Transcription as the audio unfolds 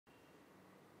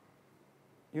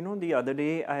The other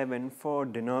day I went for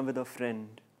dinner with a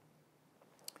friend,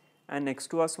 and next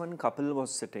to us one couple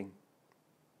was sitting,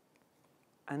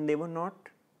 and they were not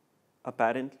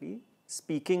apparently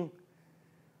speaking.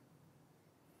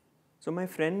 So my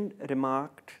friend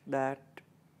remarked that,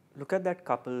 look at that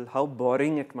couple, how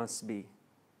boring it must be.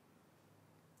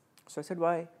 So I said,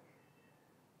 why?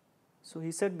 So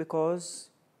he said, because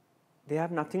they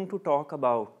have nothing to talk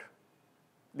about.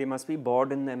 They must be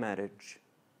bored in their marriage.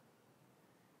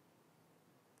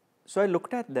 So I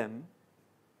looked at them,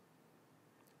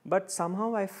 but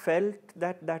somehow I felt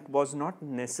that that was not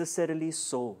necessarily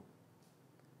so.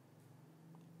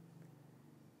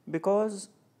 Because,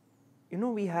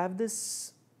 we have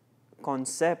this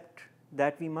concept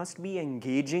that we must be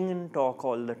engaging in talk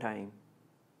all the time,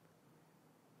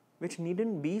 which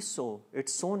needn't be so.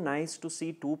 It's so nice to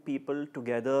see two people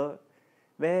together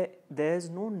where there's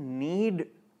no need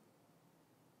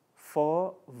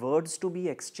for words to be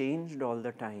exchanged all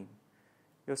the time.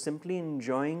 You're simply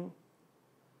enjoying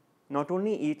not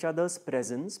only each other's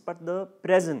presence, but the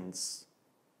presence.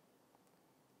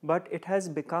 But it has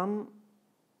become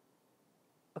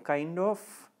a kind of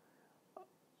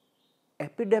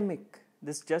epidemic,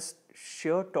 this just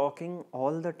sheer talking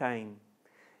all the time.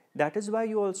 That is why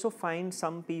you also find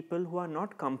some people who are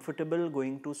not comfortable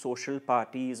going to social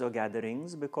parties or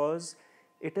gatherings, because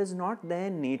it is not their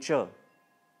nature.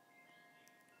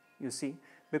 You see,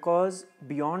 because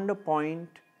beyond a point,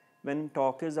 when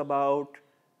talk is about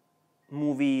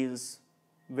movies,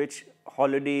 which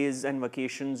holidays and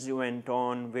vacations you went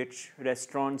on, which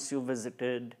restaurants you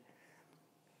visited,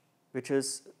 which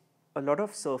is a lot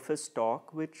of surface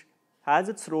talk, which has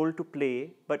its role to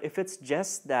play, but if it's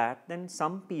just that, then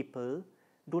some people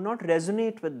do not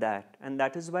resonate with that, and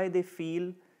that is why they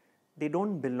feel they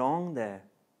don't belong there.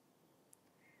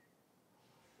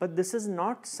 But this is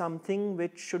not something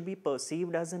which should be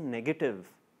perceived as a negative.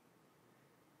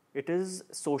 It is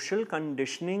social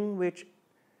conditioning which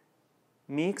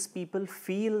makes people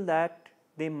feel that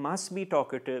they must be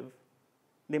talkative,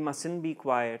 they mustn't be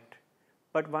quiet,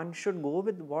 but one should go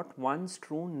with what one's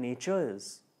true nature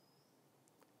is.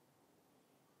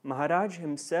 Maharaj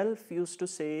himself used to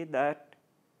say that,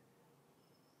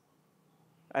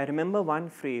 I remember one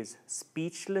phrase,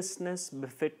 speechlessness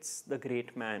befits the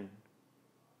great man.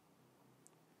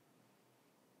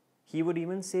 He would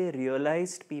even say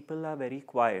realized people are very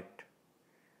quiet.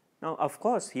 Now, of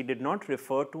course, he did not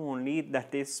refer to only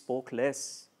that they spoke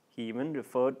less. He even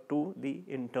referred to the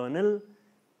internal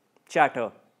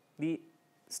chatter, the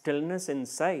stillness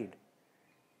inside.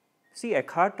 See,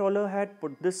 Eckhart Tolle had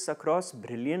put this across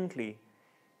brilliantly.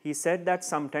 He said that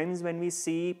sometimes when we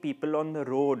see people on the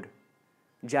road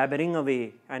jabbering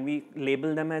away and we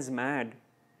label them as mad,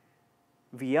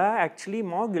 we are actually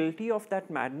more guilty of that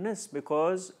madness,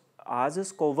 because ours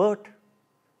is covert.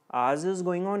 Ours is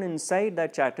going on inside,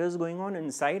 that chatter is going on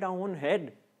inside our own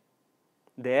head.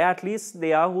 There at least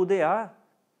they are who they are.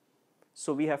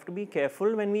 So we have to be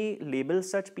careful when we label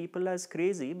such people as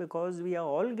crazy, because we are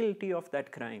all guilty of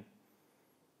that crime,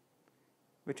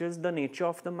 which is the nature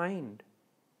of the mind.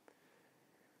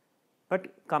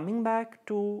 But coming back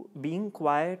to being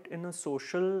quiet in a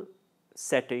social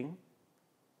setting,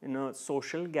 in a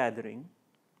social gathering,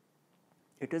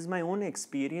 it is my own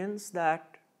experience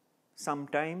that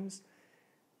sometimes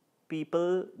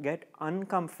people get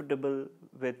uncomfortable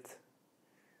with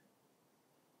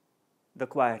the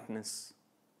quietness.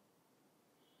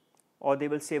 Or they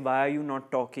will say, why are you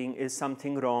not talking? Is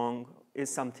something wrong?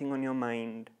 Is something on your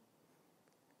mind?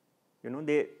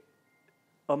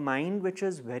 A mind which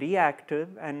is very active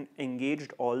and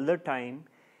engaged all the time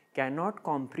cannot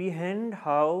comprehend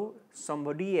how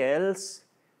somebody else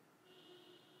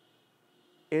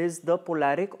is the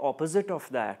polaric opposite of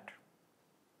that.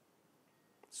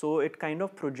 So it kind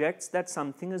of projects that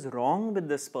something is wrong with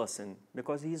this person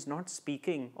because he is not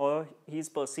speaking, or he is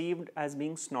perceived as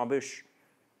being snobbish.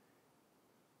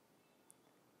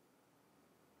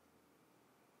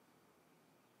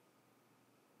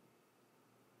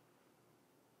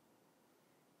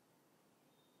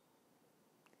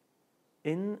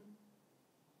 In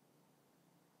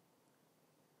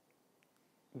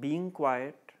being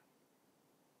quiet,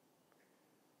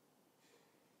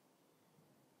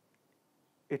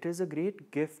 it is a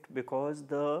great gift, because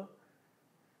the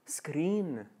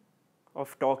screen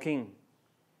of talking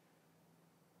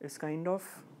is kind of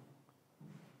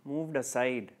moved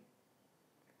aside,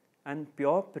 and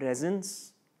pure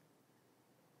presence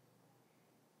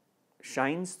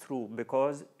shines through,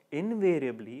 because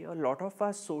invariably a lot of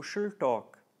our social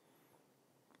talk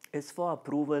is for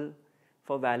approval,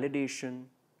 for validation.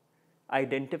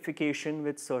 identification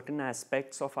with certain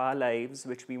aspects of our lives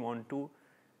which we want to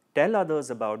tell others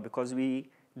about because we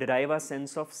derive a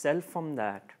sense of self from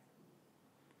that.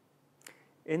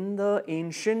 In the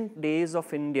ancient days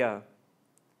of India,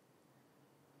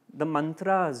 the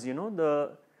mantras,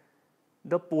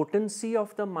 the potency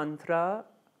of the mantra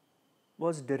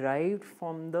was derived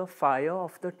from the fire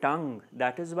of the tongue.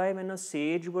 That is why when a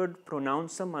sage would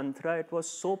pronounce a mantra, it was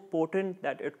so potent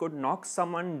that it could knock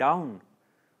someone down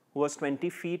who was 20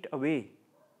 feet away.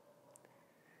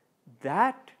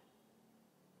 That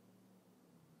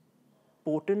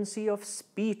potency of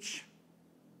speech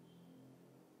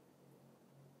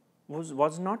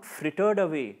was not frittered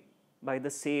away by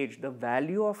the sage. The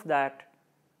value of that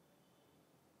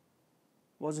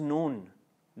was known.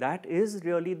 That is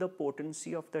really the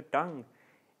potency of the tongue.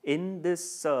 In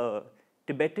this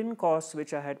Tibetan course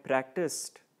which I had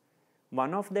practiced,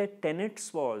 one of their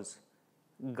tenets was,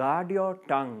 guard your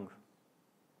tongue.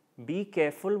 Be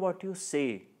careful what you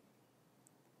say.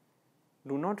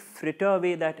 Do not fritter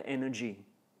away that energy.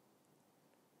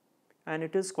 And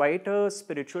it is quite a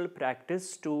spiritual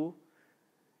practice to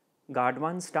guard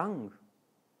one's tongue.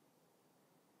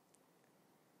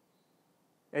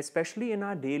 Especially in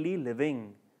our daily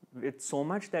living, with so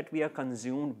much that we are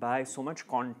consumed by, so much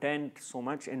content, so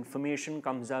much information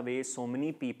comes our way, so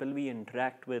many people we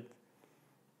interact with.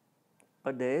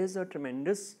 But there is a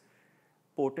tremendous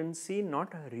potency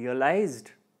not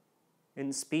realized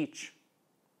in speech.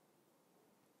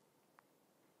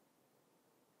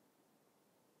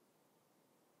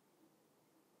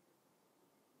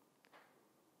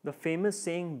 The famous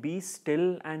saying, be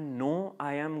still and know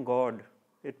I am God,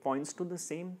 it points to the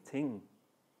same thing.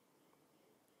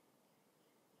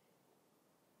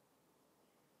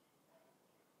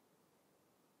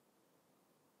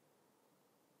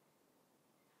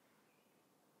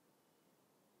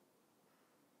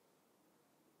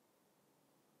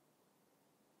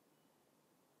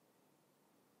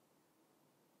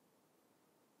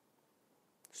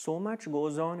 So much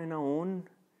goes on in our own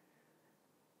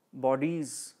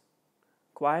bodies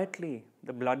quietly.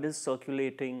 The blood is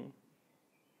circulating,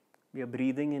 we are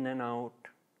breathing in and out.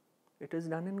 It is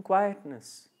done in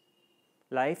quietness.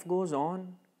 Life goes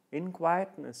on in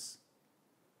quietness.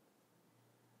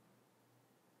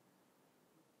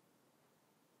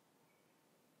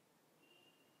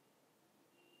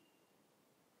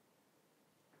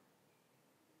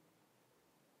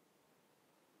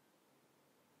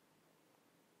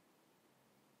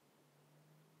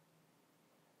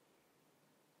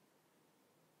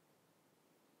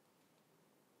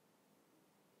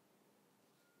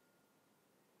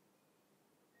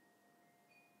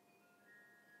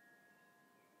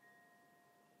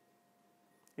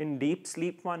 In deep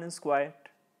sleep, one is quiet.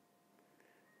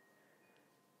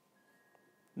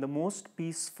 The most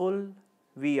peaceful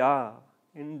we are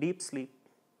in deep sleep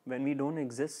when we don't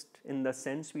exist, in the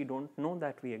sense we don't know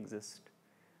that we exist.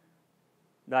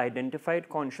 The identified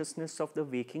consciousness of the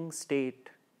waking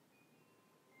state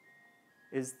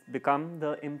is become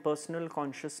the impersonal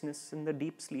consciousness in the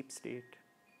deep sleep state.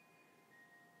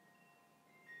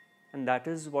 And that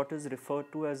is what is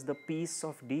referred to as the peace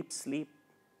of deep sleep.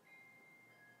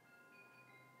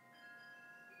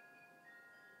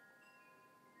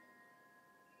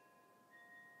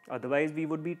 Otherwise, we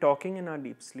would be talking in our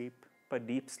deep sleep. But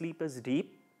deep sleep is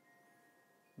deep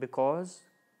because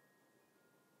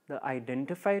the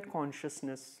identified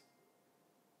consciousness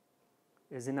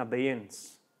is in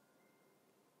abeyance.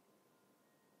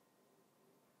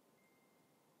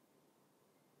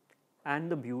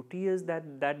 And the beauty is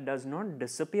that that does not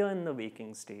disappear in the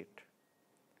waking state.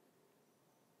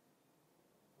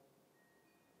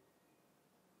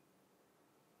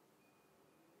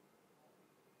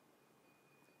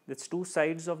 It's two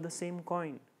sides of the same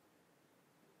coin.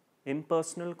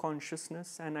 Impersonal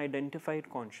consciousness and identified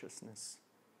consciousness.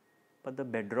 But the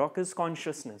bedrock is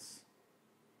consciousness.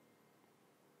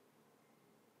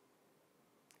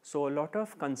 So a lot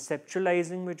of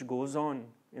conceptualizing which goes on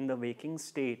in the waking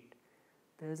state,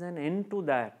 there is an end to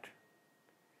that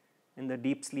in the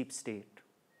deep sleep state.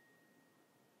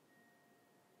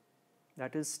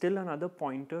 That is still another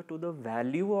pointer to the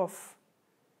value of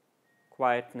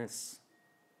quietness